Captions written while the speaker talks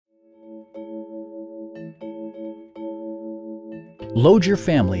Load your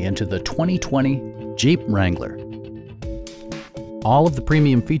family into the 2020 Jeep Wrangler. All of the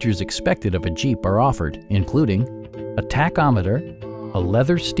premium features expected of a Jeep are offered, including a tachometer, a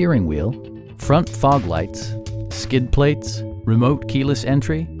leather steering wheel, front fog lights, skid plates, remote keyless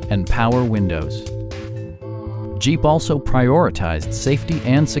entry, and power windows. Jeep also prioritized safety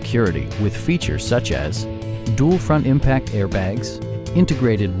and security with features such as dual front impact airbags,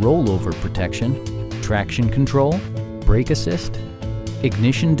 integrated rollover protection, traction control, brake assist,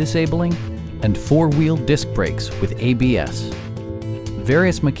 ignition disabling, and four-wheel disc brakes with ABS.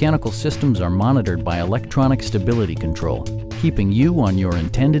 Various mechanical systems are monitored by electronic stability control, keeping you on your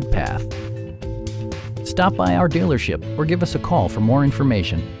intended path. Stop by our dealership or give us a call for more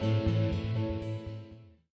information.